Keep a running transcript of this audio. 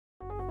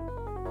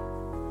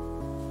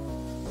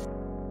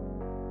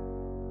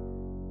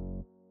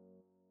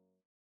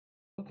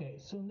Okay,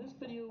 so in this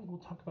video, we'll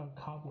talk about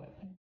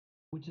cobwebbing,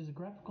 which is a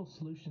graphical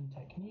solution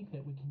technique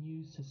that we can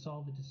use to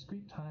solve a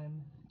discrete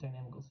time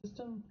dynamical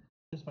system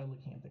just by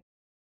looking at the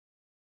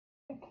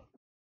graph.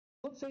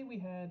 Let's say we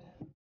had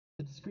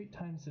the discrete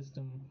time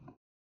system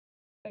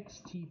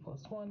xt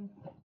plus 1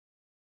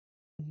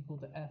 is equal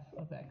to f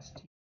of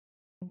xt.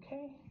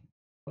 Okay,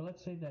 or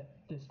let's say that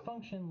this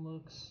function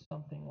looks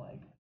something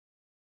like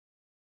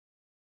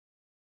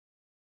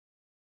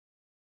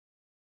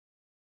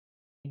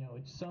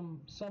it's some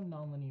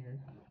nonlinear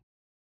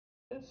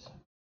this.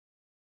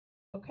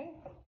 Okay,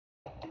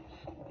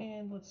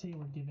 and let's say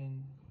we're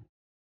given,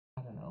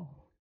 I don't know,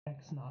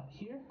 x naught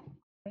here,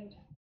 right?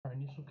 Our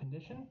initial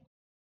condition,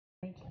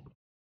 right?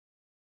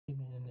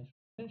 Given an initial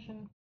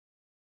condition,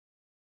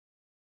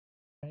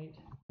 right?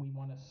 We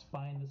want to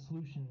find the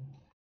solution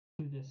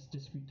to this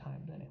discrete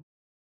time dynamic.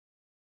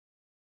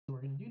 So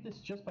we're going to do this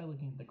just by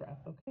looking at the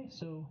graph. Okay,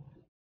 so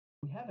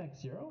we have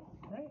x0,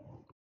 right?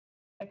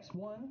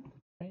 x1,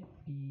 right?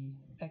 The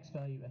x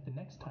value at the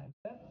next time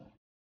step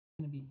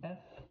is going to be f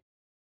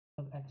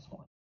of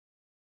x1.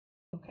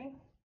 Okay,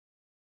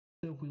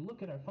 so if we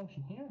look at our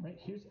function here, right?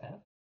 Here's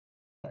f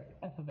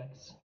of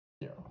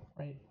x0,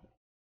 right?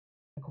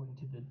 According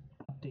to the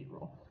update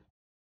rule.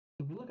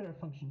 So if we look at our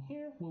function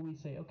here, well, we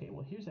say, okay,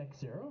 well, here's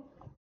x0.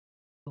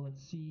 So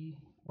let's see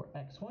where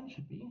x1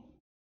 should be.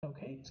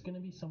 Okay, it's going to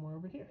be somewhere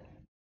over here.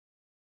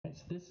 Right,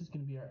 so this is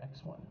going to be our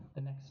x1,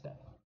 the next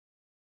step.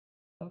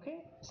 Okay,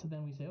 so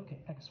then we say, okay,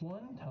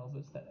 x1 tells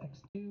us that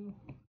x2 is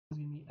going to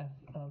be f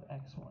of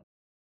x1.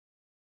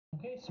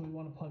 Okay, so we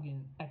want to plug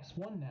in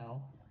x1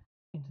 now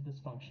into this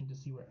function to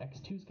see where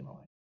x2 is going to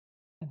lie.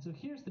 And so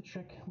here's the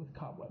trick with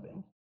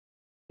cobwebbing,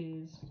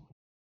 is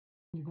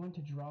you're going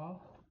to draw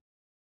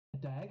a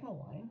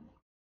diagonal line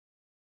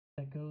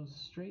that goes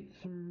straight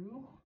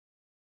through,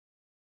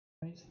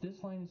 right? So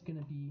this line is going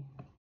to be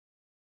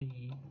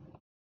the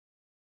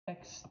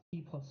xt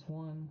plus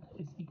 1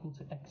 is equal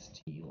to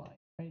xt line,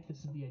 right? This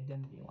is the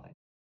identity line.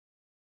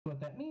 What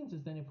that means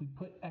is then if we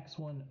put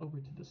x1 over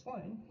to this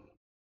line,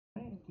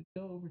 right? If we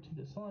go over to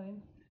this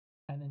line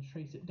and then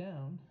trace it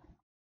down,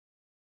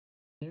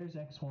 there's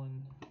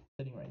x1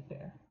 sitting right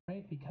there,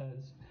 right?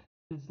 Because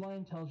this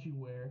line tells you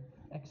where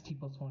xt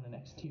plus 1 and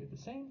xt are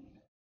the same.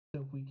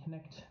 So if we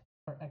connect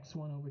our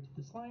x1 over to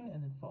this line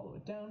and then follow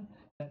it down,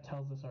 that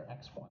tells us our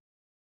x1.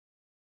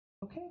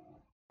 Okay,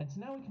 and so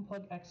now we can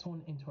plug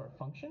x1 into our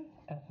function,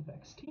 f of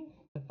xt,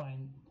 to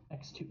find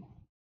x2.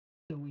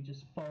 So we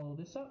just follow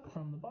this up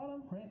from the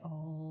bottom, right,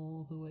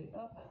 all the way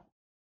up,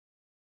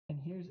 and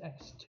here's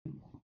x2.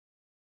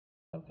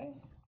 Okay,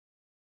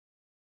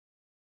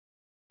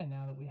 and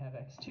now that we have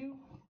x2,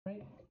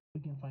 right,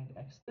 we can find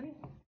x3,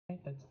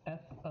 right, that's f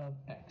of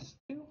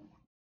x2.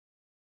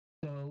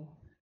 So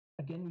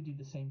again, we do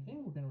the same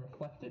thing. We're going to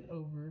reflect it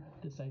over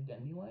this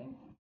identity line,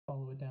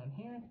 follow it down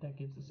here. That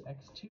gives us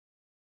x2,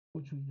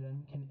 which we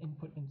then can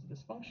input into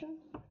this function.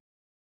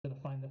 So to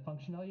find the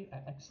function value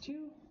at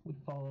x2, we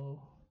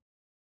follow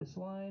this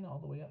line all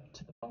the way up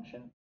to the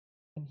function,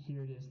 and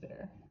here it is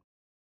there.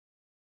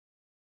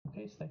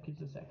 Okay, so that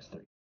gives us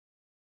x3.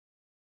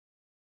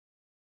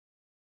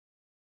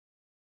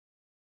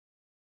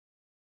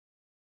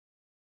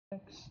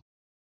 X.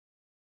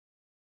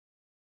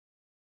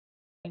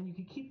 And you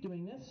can keep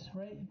doing this,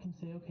 right? You can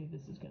say, okay,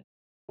 this is going to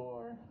be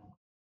 4,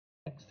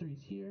 x3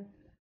 is here,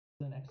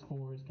 then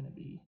x4 is going to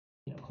be,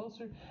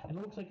 closer. And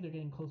it looks like they're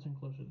getting closer and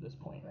closer to this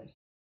point, right?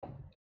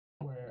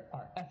 Where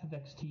our f of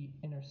xt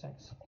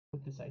intersects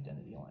with this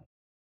identity line.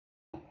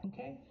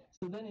 Okay,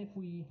 so then if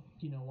we,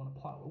 want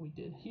to plot what we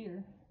did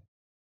here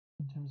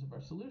in terms of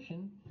our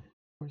solution,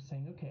 we're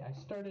saying, okay, I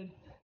started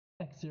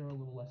x0 a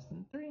little less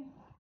than 3.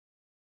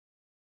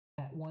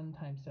 At one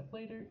time step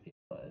later, it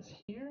was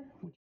here,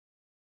 which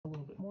is a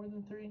little bit more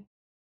than 3.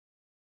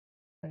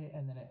 Right,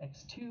 and then at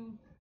x2,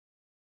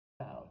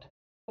 about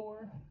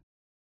 4.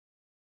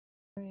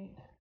 Right.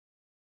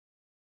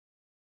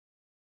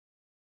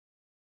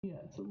 Yeah,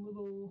 it's a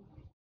little,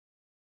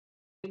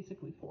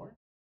 basically 4.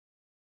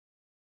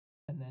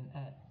 And then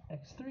at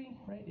x3,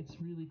 right, it's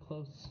really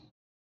close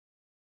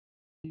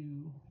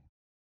to,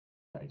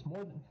 sorry, it's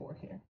more than 4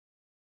 here.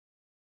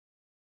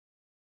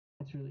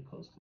 It's really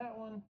close to that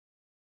one.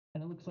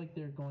 And it looks like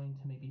they're going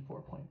to maybe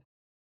 4.5.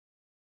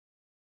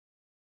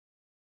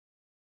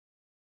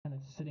 And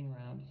it's sitting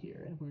around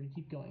here. And if we were to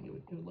keep going, it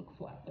would look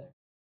flat there.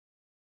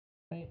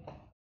 Right?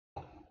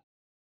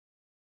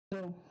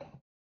 So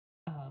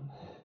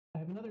I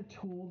have another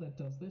tool that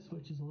does this,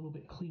 which is a little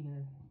bit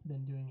cleaner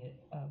than doing it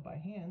by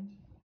hand,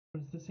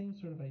 but it's the same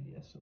sort of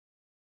idea. So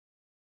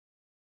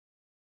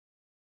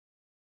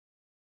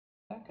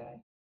that guy.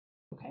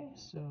 Okay,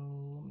 so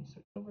let me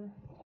switch over.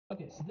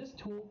 Okay, so this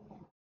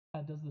tool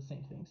does the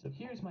same thing. So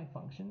here's my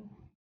function.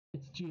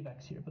 It's g of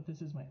x here, but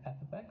this is my f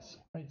of x,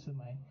 right? So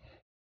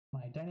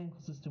my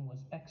dynamical system was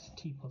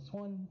xt plus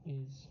 1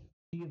 is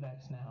g of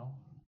x now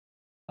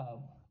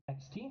of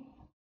xt.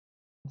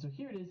 And so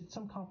here it is, it's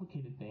some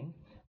complicated thing,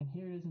 and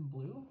here it is in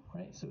blue,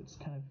 right? So it's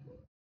kind of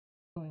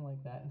going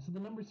like that. And so the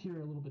numbers here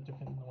are a little bit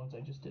different than the ones I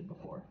just did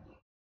before.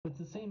 But it's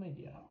the same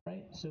idea,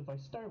 right? So if I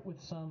start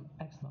with some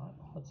x naught,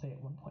 let's say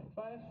at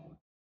 1.5,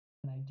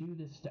 and I do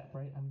this step,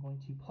 right? I'm going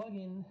to plug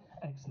in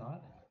x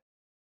naught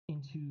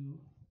into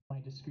my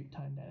discrete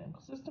time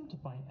dynamical system to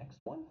find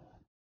x1.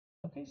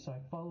 Okay, so I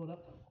follow it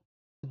up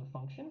to the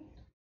function,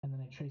 and then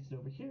I trace it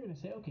over here, and I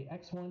say, okay,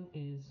 x1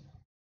 is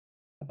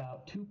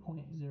about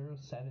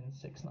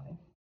 2.0769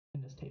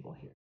 in this table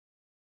here.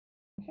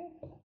 Okay,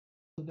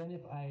 so then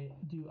if I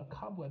do a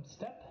cobweb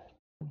step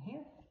from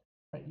here,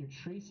 right, you're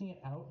tracing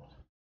it out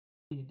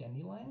the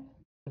addenda line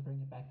to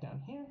bring it back down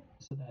here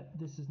so that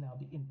this is now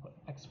the input,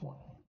 x1.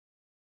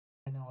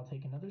 And now I'll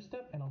take another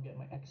step and I'll get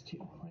my x2.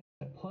 Right?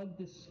 I plug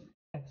this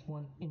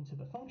x1 into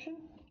the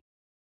function.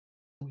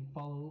 We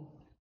follow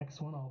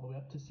x1 all the way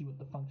up to see what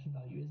the function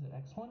value is at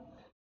x1.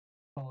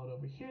 Follow it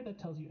over here, that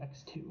tells you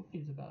x2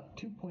 is about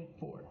 2.4.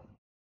 All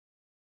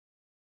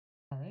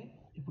right,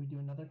 if we do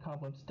another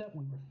cobweb step,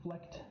 we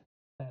reflect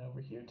that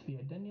over here to the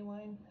addenda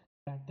line,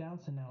 back down,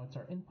 so now it's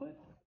our input.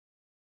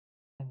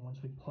 And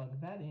once we plug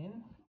that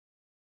in,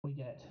 we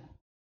get,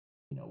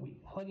 we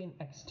plug in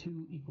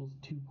x2 equals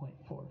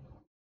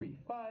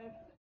 2.435,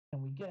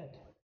 and we get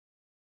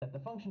that the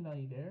function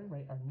value there,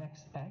 right, our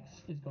next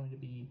x is going to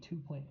be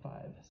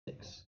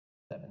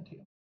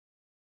 2.5672.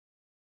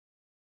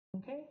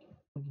 Okay,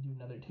 we can do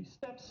another 2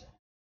 steps,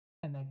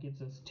 and that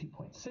gives us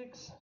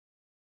 2.6.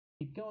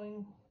 Keep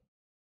going,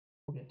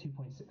 we'll get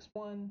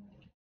 2.61,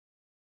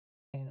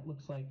 and it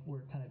looks like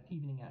we're kind of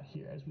evening out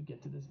here as we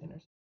get to this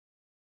intersection.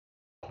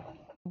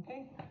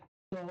 Okay,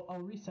 so I'll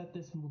reset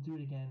this and we'll do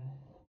it again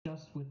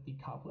just with the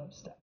cobweb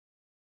step.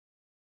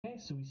 Okay,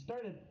 so we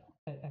started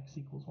at x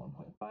equals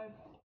 1.5.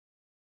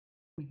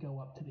 We go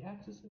up to the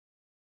axis.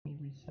 We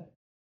reset.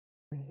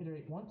 We're going to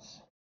iterate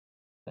once.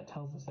 That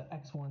tells us that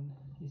x1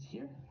 is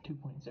here,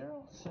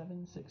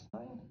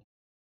 2.0769.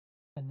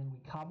 And then we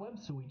cobweb,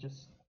 so we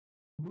just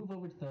move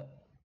over to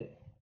the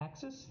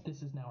axis.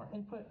 This is now our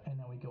input, and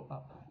now we go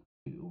up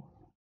to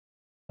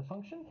the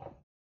function.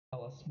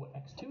 Tell us what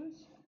x2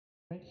 is.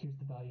 Right, here's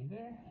the value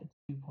there. It's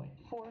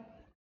 2.4.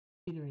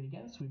 Iterate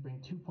again, so we bring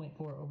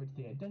 2.4 over to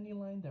the addenda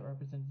line. That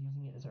represents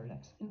using it as our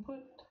next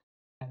input.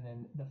 And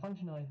then the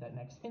functionality of that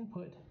next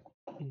input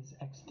is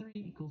x3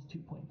 equals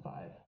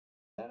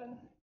 2.57.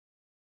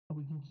 And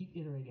we can keep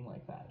iterating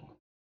like that.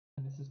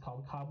 And this is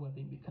called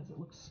cobwebbing because it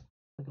looks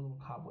like a little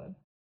cobweb.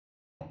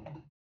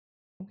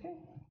 Okay,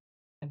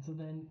 and so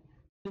then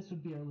this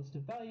would be our list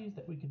of values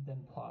that we could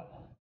then plot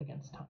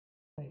against time.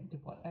 Right, we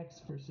could plot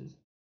x versus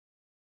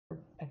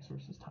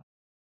time.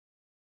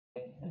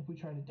 Okay, and if we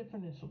tried a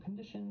different initial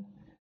condition,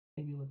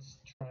 maybe let's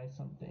try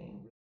something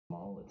really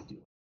small. Let's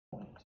do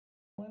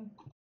 0.1.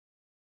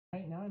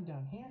 Right, now I'm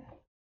down here.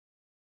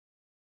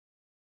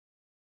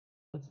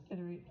 Let's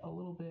iterate a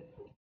little bit.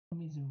 Let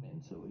me zoom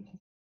in so we can.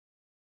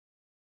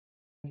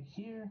 Right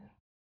here,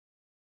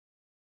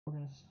 we're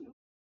going to.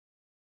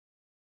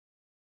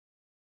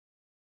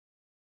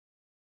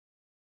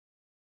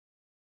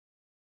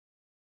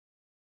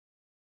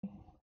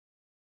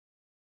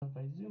 So if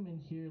I zoom in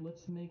here,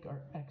 let's make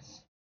our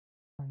x,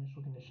 our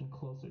initial condition,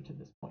 closer to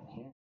this point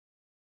here.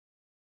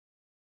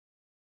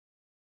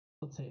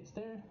 Let's say it's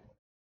there.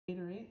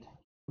 Iterate.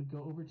 We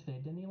go over to the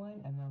addenda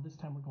line, and now this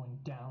time we're going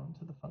down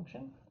to the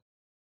function.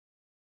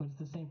 But it's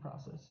the same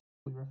process.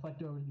 We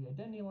reflect over to the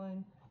addenda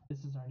line.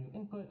 This is our new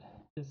input.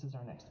 This is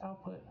our next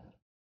output,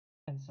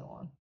 and so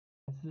on.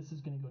 And so this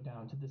is going to go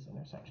down to this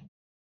intersection.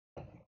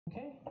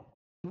 Okay?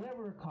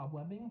 Whenever we're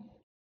cobwebbing,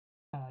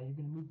 you're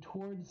going to move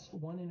towards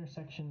one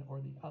intersection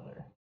or the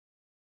other.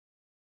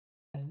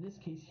 And in this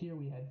case here,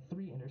 we had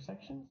 3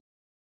 intersections.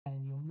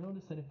 And you'll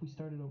notice that if we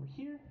started over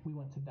here, we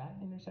went to that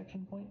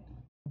intersection point.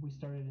 If we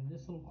started in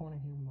this little corner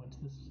here, we went to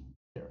this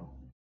 0.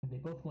 And they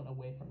both went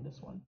away from this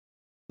one.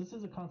 This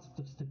is a concept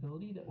of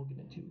stability that we'll get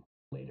into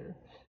later,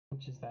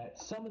 which is that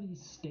some of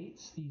these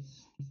states,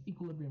 these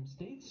equilibrium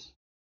states,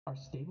 are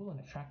stable and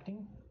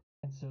attracting.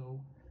 And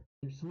so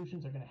your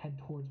solutions are going to head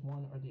towards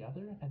one or the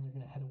other, and they're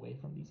going to head away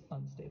from these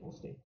unstable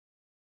states.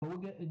 But we'll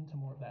get into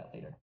more of that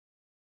later.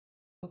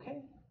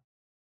 Okay,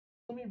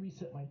 let me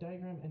reset my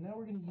diagram, and now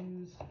we're going to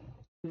use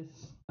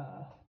this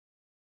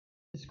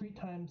discrete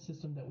time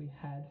system that we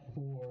had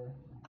for,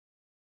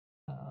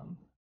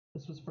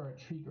 this was for our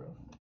tree growth.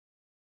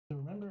 So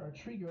remember our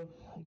tree growth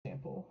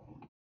example.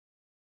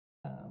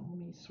 Let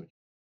me switch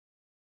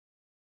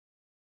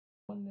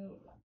one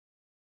note.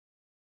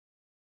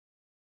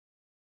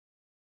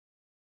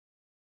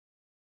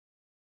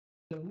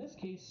 So in this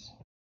case,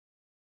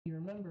 you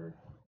remember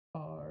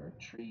our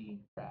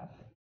tree graph,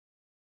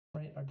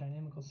 right? Our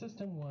dynamical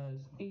system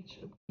was h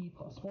of t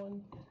plus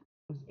 1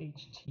 was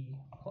ht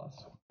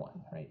plus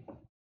 1, right?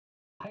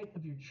 Height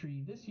of your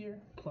tree this year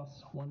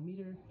plus 1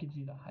 meter gives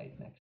you the height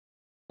next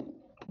year.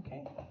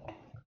 Okay,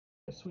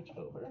 I switch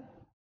over.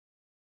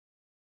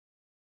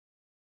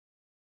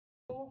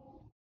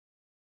 Cool.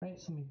 Right,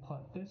 so let me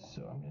plot this.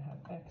 So I'm going to have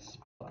x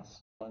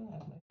plus 1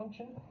 as my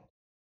function.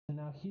 So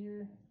now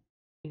here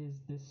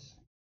is this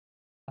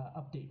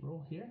update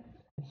rule here.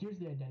 And here's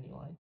the addenda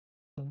line.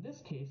 So in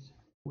this case,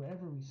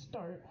 wherever we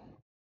start,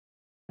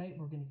 right,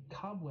 we're going to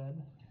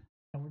cobweb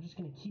and we're just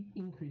going to keep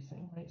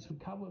increasing, right? So we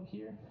cobweb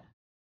here,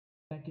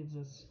 that gives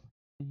us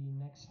the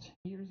next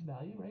year's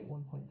value, right?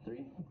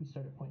 1.3, if we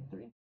start at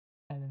 0.3,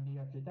 and then the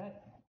year after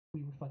that,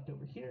 we reflect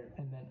over here,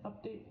 and then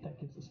update, that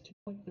gives us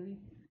 2.3,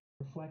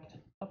 reflect,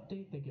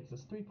 update, that gives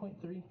us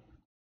 3.3,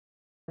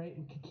 right?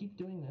 We could keep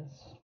doing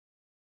this,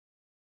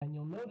 and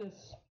you'll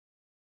notice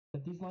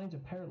that these lines are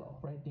parallel,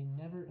 right? They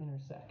never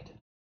intersect.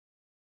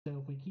 So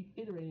if we keep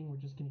iterating, we're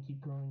just going to keep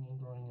growing and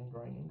growing and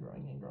growing and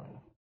growing and growing,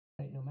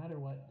 right? No matter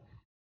what,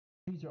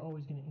 trees are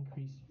always going to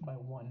increase by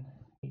 1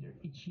 meter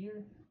each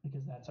year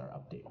because that's our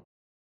update.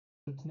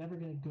 So it's never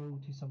going to go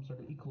to some sort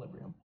of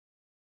equilibrium.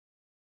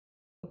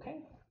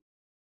 Okay,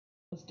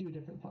 let's do a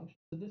different function.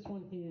 So this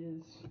one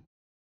is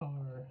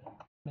our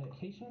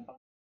medication function,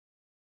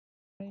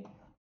 right?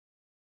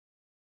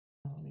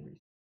 Let me reset.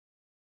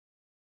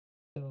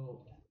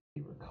 So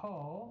if you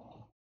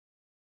recall,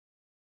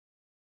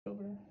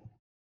 over,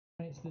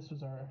 right? So this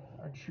was our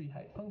tree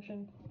height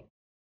function,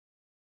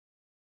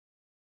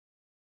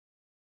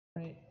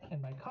 right?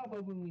 And by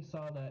Cobwebbing, we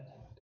saw that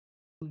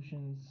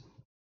solutions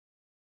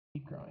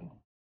keep growing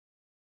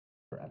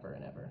forever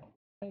and ever,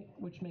 right?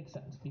 Which makes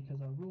sense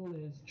because our rule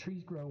is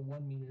trees grow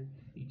 1 meter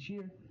each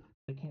year.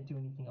 They can't do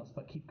anything else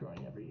but keep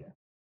growing every year.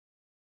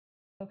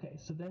 Okay,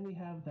 so then we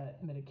have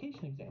that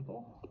medication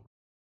example,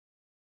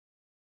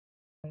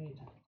 right?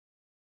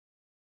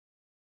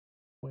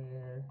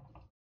 Where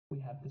we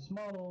have this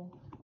model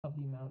of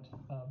the amount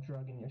of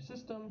drug in your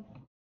system.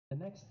 The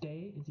next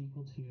day is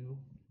equal to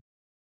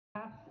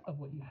half of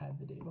what you had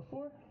the day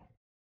before,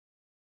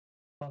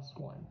 plus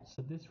 1.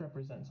 So this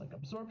represents like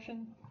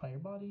absorption by your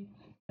body,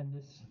 and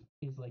this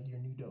is like your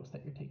new dose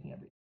that you're taking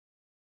every day.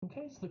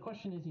 Okay, so the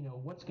question is,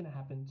 what's going to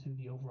happen to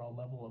the overall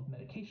level of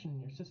medication in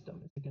your system?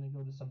 Is it going to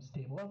go to some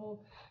stable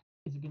level?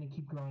 Is it going to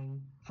keep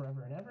growing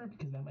forever and ever?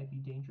 Because that might be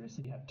dangerous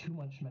if you have too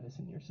much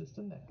medicine in your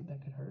system, that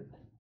could hurt.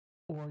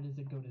 Or does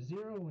it go to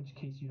 0, in which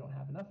case you don't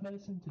have enough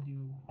medicine to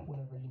do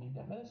whatever you need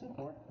that medicine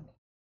for?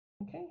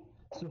 Okay,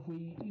 so if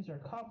we use our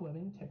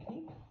cobwebbing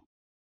technique,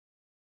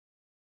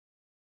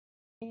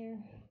 here,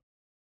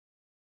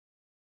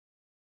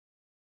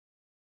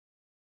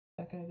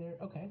 that guy there,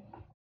 okay.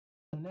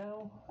 So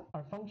now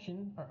our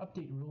function, our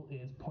update rule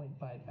is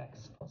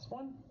 0.5x plus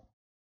 1,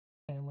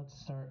 and let's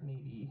start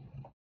maybe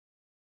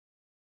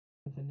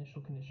with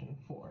initial condition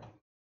 4.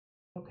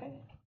 Okay,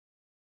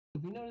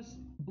 so we notice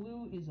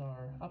blue is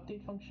our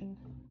update function,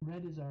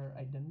 red is our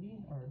identity,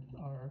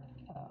 our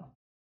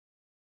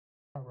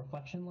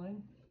reflection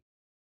line.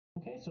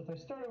 Okay, so if I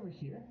start over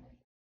here,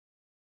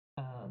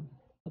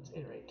 let's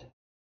iterate.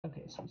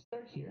 Okay, so we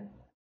start here,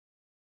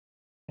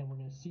 and we're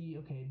going to see,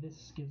 okay,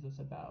 this gives us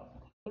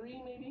about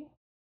 3 maybe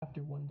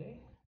after 1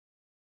 day.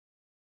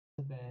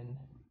 So then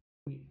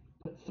we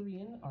put 3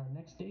 in, our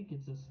next day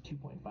gives us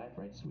 2.5,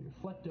 right? So we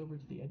reflect over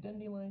to the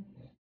identity line,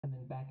 and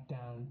then back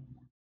down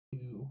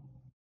to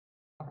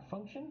our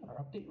function, our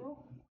update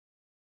rule,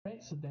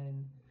 right? So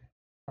then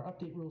our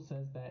update rule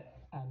says that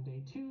on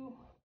day 2,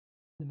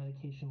 the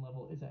medication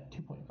level is at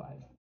 2.5.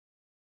 And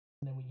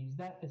then we use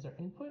that as our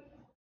input,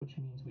 which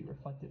means we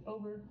reflect it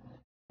over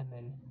and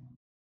then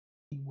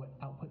see what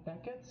output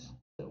that gets.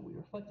 So we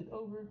reflect it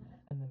over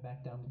and then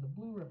back down to the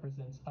blue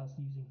represents us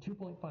using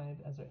 2.5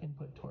 as our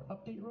input to our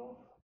update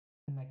rule,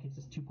 and that gives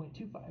us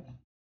 2.25.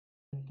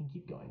 And it can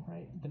keep going,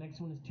 right? The next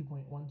one is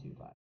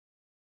 2.125,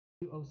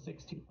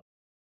 206.25,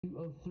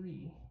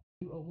 203,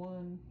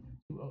 201,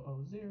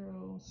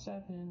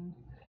 2007,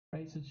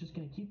 right? So it's just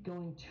going to keep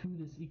going to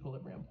this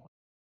equilibrium point,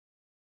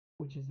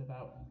 which is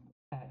about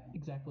at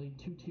exactly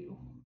 2.2.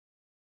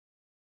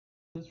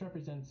 This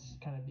represents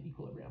kind of the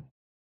equilibrium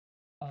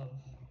of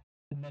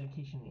the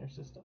medication in your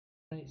system,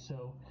 right?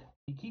 So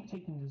you keep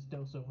taking this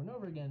dose over and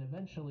over again,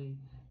 eventually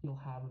you'll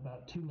have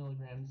about 2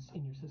 milligrams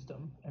in your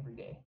system every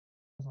day,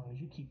 as long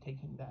as you keep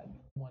taking that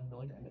 1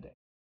 milligram a day.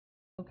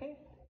 Okay,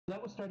 so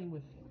that was starting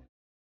with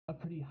a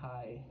pretty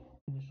high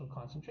initial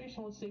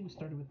concentration. Let's say we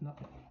started with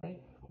nothing,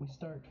 right? We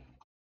start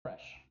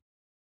fresh,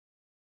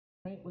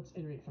 right? Let's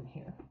iterate from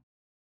here.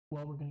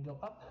 Well, we're going to go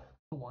up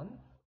to 1,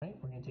 right?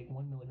 We're going to take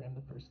 1 milligram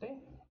the first day.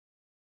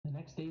 The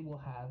next day we'll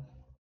have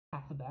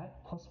half of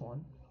that plus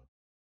 1,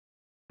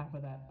 half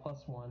of that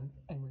plus 1,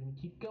 and we're going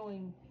to keep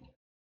going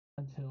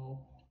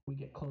until we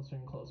get closer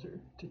and closer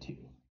to 2,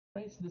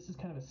 right? So this is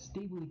kind of a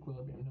stable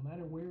equilibrium. No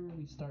matter where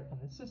we start in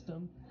the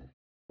system,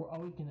 we're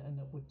always going to end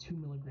up with 2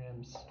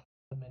 milligrams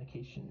of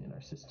medication in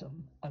our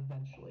system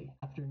eventually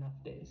after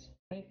enough days,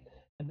 right?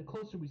 And the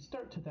closer we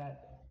start to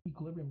that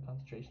equilibrium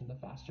concentration, the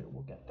faster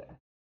we'll get there.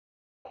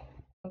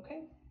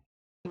 Okay,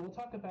 so we'll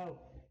talk about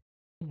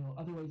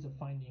other ways of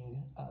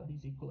finding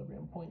these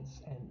equilibrium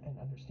points and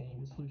understanding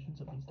the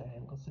solutions of these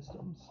dynamical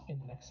systems in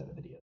the next set of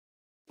videos.